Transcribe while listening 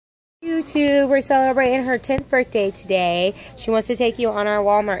YouTube, we're celebrating her 10th birthday today. She wants to take you on our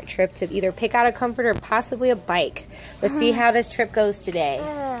Walmart trip to either pick out a comforter or possibly a bike. Let's see how this trip goes today.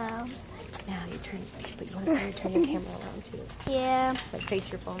 Now you turn, but you want to turn your camera around too. Yeah. Like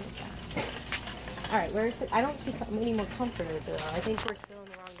face your phone like that. Alright, where's it? I don't see many more comforters though. I think we're still in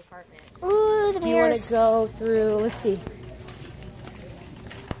the wrong department. Ooh, the mirrors. Do you want to go through, let's see.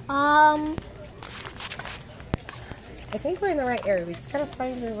 I think we're in the right area. We just gotta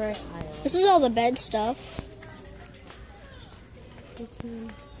find the right aisle. This is all the bed stuff.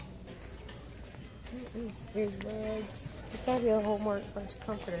 There's beds. There's gotta be a whole bunch of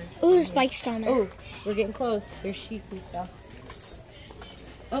comforters. Ooh, there's bikes down there. Oh, we're getting close. There's sheets and stuff.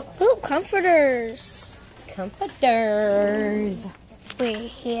 Oh. Ooh, comforters. Comforters.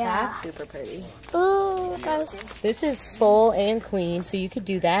 Wait, yeah. That's super pretty. Ooh, guys. This is full and clean, so you could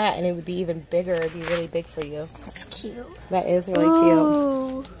do that, and it would be even bigger. It'd be really big for you. Looks cute. That is really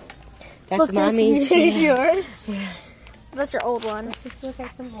Ooh. cute. That's Look, Mommy's. This is yours. Yeah. That's your old one. Let's just look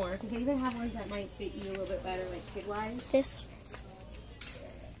at some more. Because they even have ones that might fit you a little bit better, like kid-wise. This.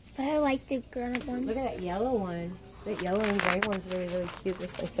 But I like the grown-up ones. Look at that yellow one. That yellow and gray one's really, really cute.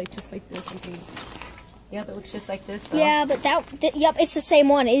 It's like just like this. Yep, it looks just like this, though. Yeah, but yep, it's the same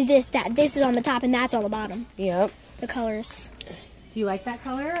one. This is on the top and that's on the bottom. Yep. The colors. Do you like that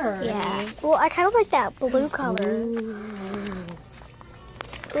color? Or yeah. Well, I kind of like that blue color. Ooh,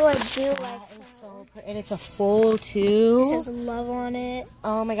 I do like that. So pretty. And it's a full, too. It says love on it.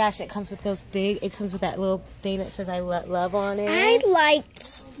 Oh, my gosh. It comes with those it comes with that little thing that says I love on it. I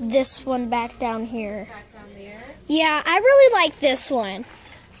liked this one back down here. Back down there? Yeah, I really like this one.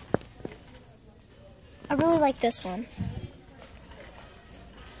 I really like this one.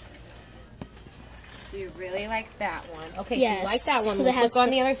 So you really like that one. Okay, yes, so you like that one. Let's look on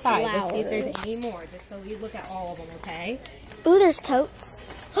the other side. Let's see if there's any more, just so we look at all of them, okay? Ooh, there's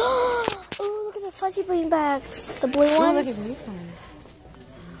totes. Ooh, look at the fuzzy bean bags. The blue ones. Oh, look at these ones.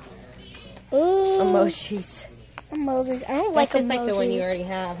 Ooh. Emojis. Emojis. I don't like emojis. That's just like the one you already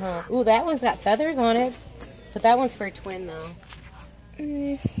have, huh? Ooh, that one's got feathers on it. But that one's for a twin, though.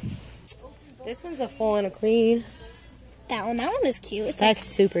 This one's a full and a clean. That one is cute. It's That's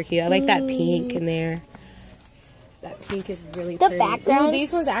super cute. I like that pink in there. That pink is really pretty. The backgrounds. Ooh,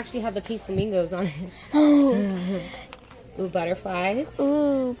 these ones actually have the pink flamingos on it. Ooh, butterflies.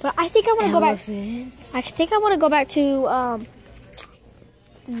 Ooh, but I think I want to go back. I think I want to go back to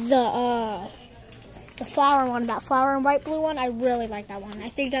the flower one, that flower and white blue one. I really like that one. I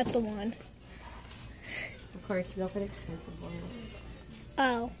think that's the one. Of course, you go for the expensive one.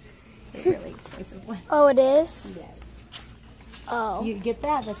 Oh. The really expensive one. Oh, it is? Yes. Oh. You get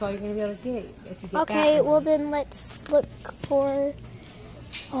that, that's all you're going to be able to get. If you get okay, that well then let's look for...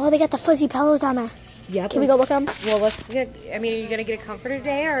 Oh, they got the fuzzy pillows down there. Yep. Can we go look at them? Well, let's get... I mean, are you going to get a comforter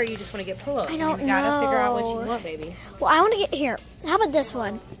today, or you just want to get pillows? I don't know. You got to figure out what you want, baby. Well, I want to get... Here, how about this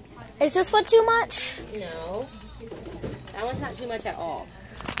one? Is this one too much? No. That one's not too much at all.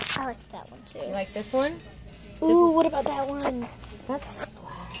 I like that one too. You like this one? Ooh, what about that one? That's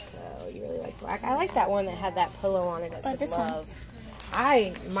black, though. You really like black. I like that one that had that pillow on it that said this love.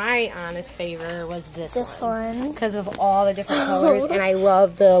 My honest favor was this one. Because of all the different colors, and I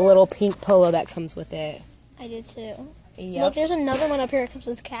love the little pink polo that comes with it. I do too. Yep. Look, there's another one up here. It comes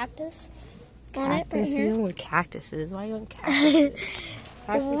with cactus on it right here. You know what cactuses? Why are you on cactuses?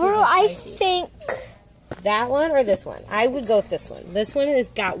 Well, I think... That one or this one? I would go with this one. This one has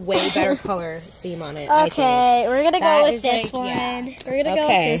got way better color theme on it. Okay, we're going to go with this one. Yeah. We're going to go with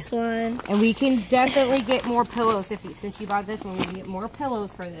this one. And we can definitely get more pillows since you bought this one. We can get more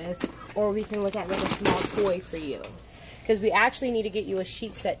pillows for this, or we can look at like a small toy for you. Because we actually need to get you a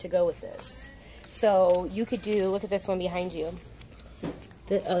sheet set to go with this. So you could look at this one behind you.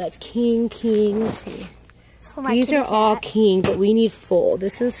 Oh, that's king. Let's see. So these are all king, but we need full.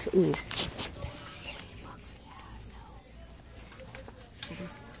 This is, ooh.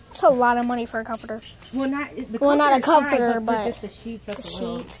 It's a lot of money for a comforter. Well, not a comforter, but just the sheets. That's a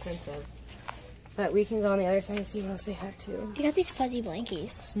little expensive. But we can go on the other side and see what else they have too. You got these fuzzy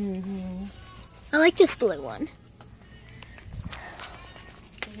blankies. I like this blue one.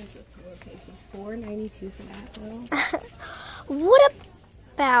 Here's the pillowcase. It's $4.92 for that though. What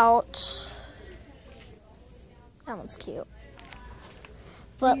about? That one's cute.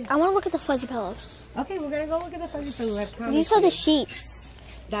 But I want to look at the fuzzy pillows. Okay, we're gonna go look at the fuzzy pillows. These are the sheets.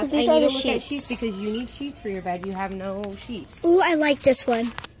 So these are the sheets. Because you need sheets for your bed. You have no sheets. Ooh, I like this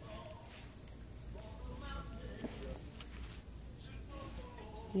one.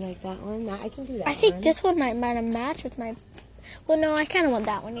 You like that one? I can do that. I think this one might match with my. Well, no, I kind of want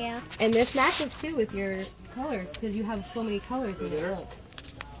that one. Yeah. And this matches too with your colors because you have so many colors in your look.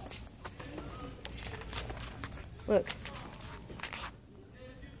 Look.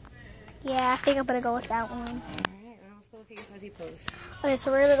 Yeah, I think I'm gonna go with that one. Alright, now let's go look at your fuzzy pillows. Okay,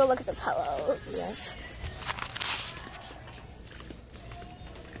 so we're gonna go look at the pillows. Yes.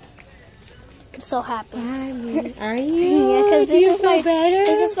 I'm so happy. Are you? Yeah, because Do you feel better?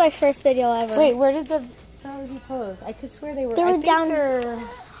 this is my first video ever. Wait, where did the fuzzy pillows? I could swear they were. They I were think down. they're-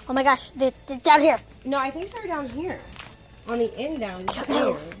 Oh my gosh, they're down here. No, I think they're down here. On the end down don't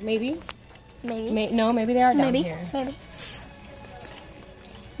know. here. Maybe. Maybe. No, maybe they are down Maybe. here. Maybe.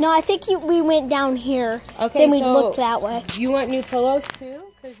 No, I think we went down here. Okay, Then we so looked that way. you want new pillows too?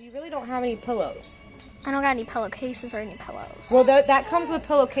 Because you really don't have any pillows. I don't got any pillowcases or any pillows. Well, that comes with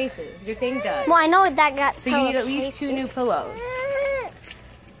pillowcases. Your thing does. Well, I know that got So you need at least 2 new pillows.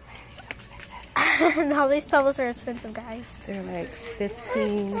 No, these pillows are expensive, guys. They're like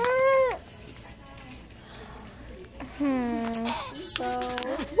 15. So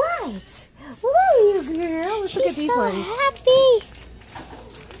What? What are you, girl? Let's look at these so ones. happy.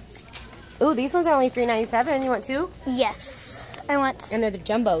 Ooh, these ones are only $3.97. You want 2? Yes, I want And they're the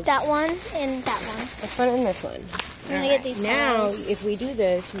jumbos. that one and that one. This one and this one. I'm gonna get these Now, pillows. if we do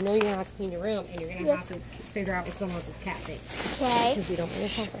this, you know you're gonna have to clean your room, and you're gonna Yes. have to figure out what's going on with this cat thing. Okay. Because we don't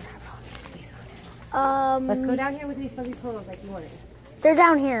want to have fleas on it. Let's go down here with these fuzzy pillows like you wanted. They're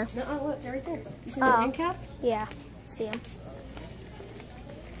down here. No, oh, look, they're right there. You see Oh. the end cap? Yeah, see them.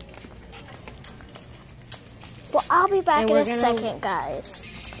 Well, I'll be back And in we're a gonna- second, guys.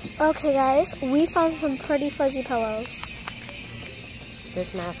 Okay, guys, we found some pretty fuzzy pillows.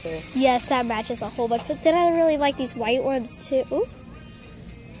 This matches. Yes, that matches a whole bunch. But then I really like these white ones too. Ooh,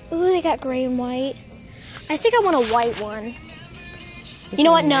 ooh, they got gray and white. I think I want a white one. This You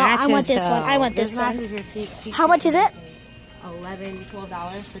know one what? No, I matches, want this one. though. I want this one. matches your seat. How much is it? $11,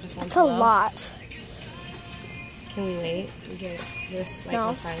 $12 for just one It's a pillow. lot. Can we wait and get this like No,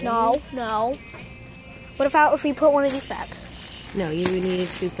 on Friday? no. What if we put one of these back? No, you need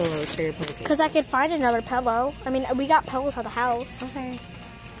 2 pillows for your pillowcase. Because I could find another pillow. I mean, we got pillows at the house. Okay.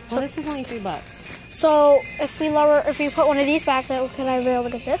 Well, this is only $3. So if we put one of these back, then can I really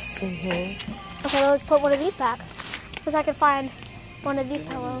look at this? Mm-hmm. Okay, let's put one of these back. Because I could find one of these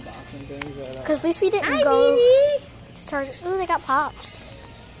pillows. Because at least we didn't go to Target. Ooh, they got pops.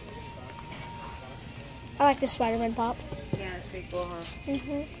 I like this Spider-Man pop. Yeah, that's pretty cool, huh?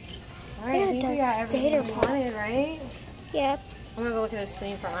 Mm-hmm. All right, I think we got everything Vader we pop. wanted, right? Yeah. I'm gonna go look at this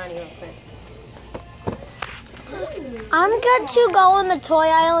swing for Ani real quick. I'm good to go on the toy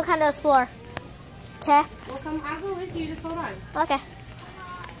aisle and kind of explore. Okay? Well, come, I'll go with you. Just hold on. Okay.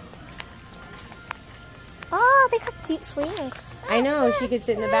 Oh, they got cute swings. I know she could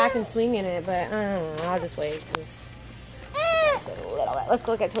sit in the back and swing in it, but I don't know. I'll just wait. 'Cause it's a little bit. Let's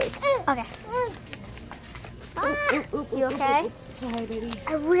go look at toys. Okay. You okay? Sorry, baby.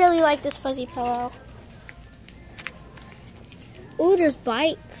 I really like this fuzzy pillow. Ooh, there's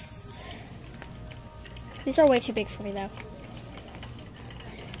bikes. These are way too big for me, though.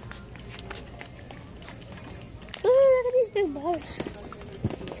 Ooh, look at these big balls.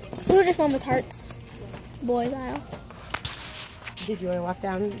 Ooh, there's one with hearts. Boys aisle. Did you want to walk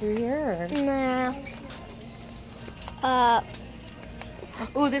down through here? Or? Nah.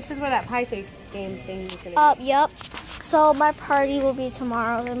 Oh, this is where that pie face game thing is gonna be. Yep. So my party will be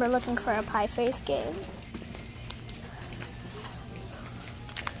tomorrow, and we're looking for a pie face game.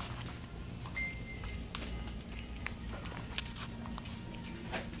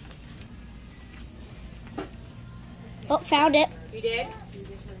 Oh, found it. You did?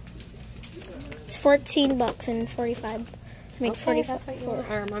 It's $14 and 45. I mean, Okay, 45. that's what you want.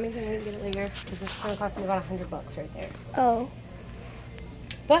 Or mommy's gonna get it later because this is gonna cost me about $100 right there. Oh.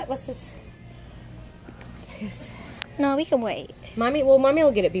 But let's just. Yes. No, we can wait. Mommy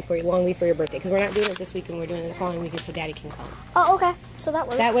will get it long before your birthday because we're not doing it this weekend. We're doing it the following weekend so Daddy can come. Oh, okay. So that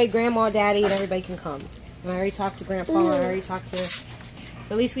works. That way, Grandma, Daddy, and everybody can come. And I already talked to Grandpa. And I already talked to.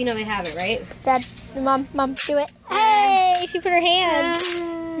 At least we know they have it, right? Dad, Mom, do it. Hey, she put her hand.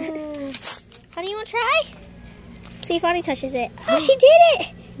 Honey, you want to try? See if Honey touches it. Oh, she did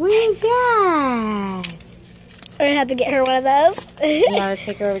it. What is that? We're going to have to get her one of those. Yeah, let's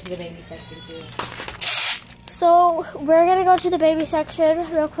take her over to the baby section too. So, we're going to go to the baby section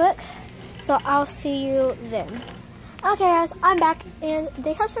real quick. So, I'll see you then. Okay, guys, I'm back. And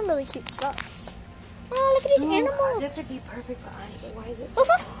they have some really cute stuff. Oh, look at these animals. This would be perfect for Ani, but why is it so... Woof,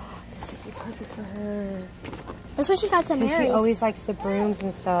 woof. This would be perfect for her. That's what she got to And Mary's. she always likes the brooms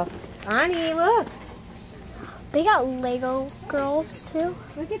and stuff. Ani, look. They got Lego girls, too.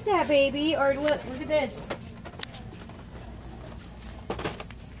 Look at that, baby. Or look at this.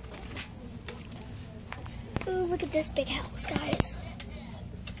 Ooh, look at this big house, guys.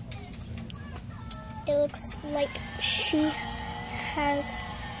 It looks like she's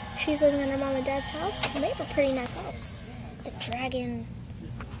living in her mom and dad's house. They have a pretty nice house. The dragon.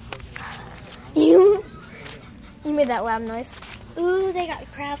 You made that loud noise. Ooh, they got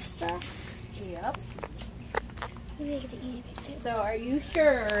craft stuff. Yep. Maybe I get the easy pick too. So are you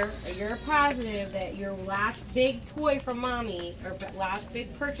sure, or you're positive that your last big toy from mommy, or last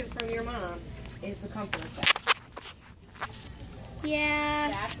big purchase from your mom, is the comforter set? Yeah.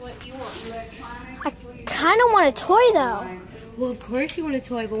 That's what you want. I kind of want a toy though. Well, of course you want a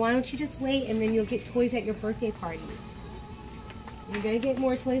toy, but why don't you just wait and then you'll get toys at your birthday party? You're going to get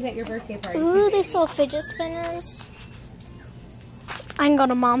more toys at your birthday party. Ooh, they sell fidget spinners. I can go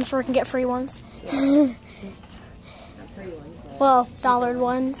to Mom's work and get free ones. Not free ones, but... Well, dollared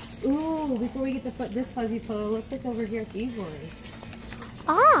ones. Ooh, before we get this fuzzy pillow, let's look over here at these ones.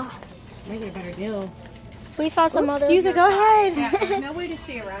 Ah. Might get a better deal. We found some other. Excuse me, go ahead. Yeah, there's no way to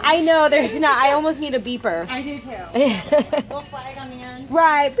see around. I know, there's not. I almost need a beeper. I do too. Little flag on the end.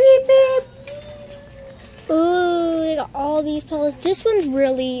 Right, beep, beep. Ooh, they got all these pillows. This one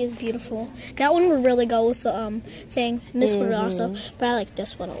really is beautiful. That one would really go with the thing. And this one also. But I like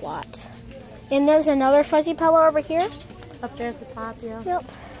this one a lot. And there's another fuzzy pillow over here. Up there at the top, yeah. Yep.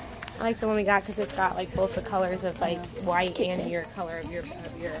 I like the one we got because it's got like both the colors of like white and your color of your.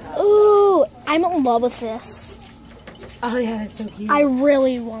 Ooh, I'm in love with this. Oh yeah, that's so cute. I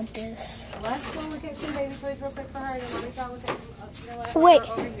really want this. Let's go look at some baby toys real quick for her, and then let me go look at some. Wait.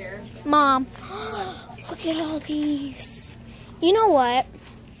 Over here. Mom, look at all these. You know what?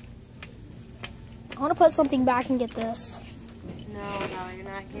 I want to put something back and get this. No, you're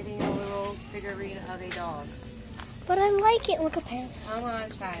not getting a little figurine of a dog. But I like it. Look at Paris. Come on,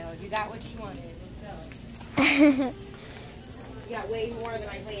 child. You got what you wanted. Let's go. You got way more than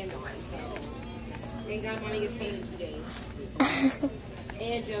I planned on, so. Thank God Mommy gets paid in 2 days.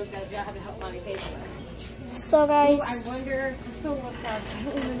 And Joe does have to help Mommy pay for it. So, guys. Ooh, I wonder, let's go look up. I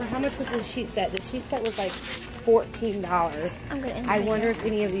don't remember how much was the sheet set. The sheet set was like $14. I'm gonna end I the wonder if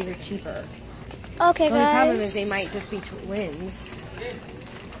any of these are cheaper. Okay, The only guys. problem is they might just be twins.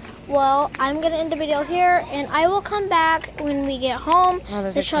 Well, I'm going to end the video here, and I will come back when we get home Oh,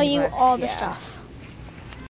 those to are show you Kleenex, all the yeah. stuff.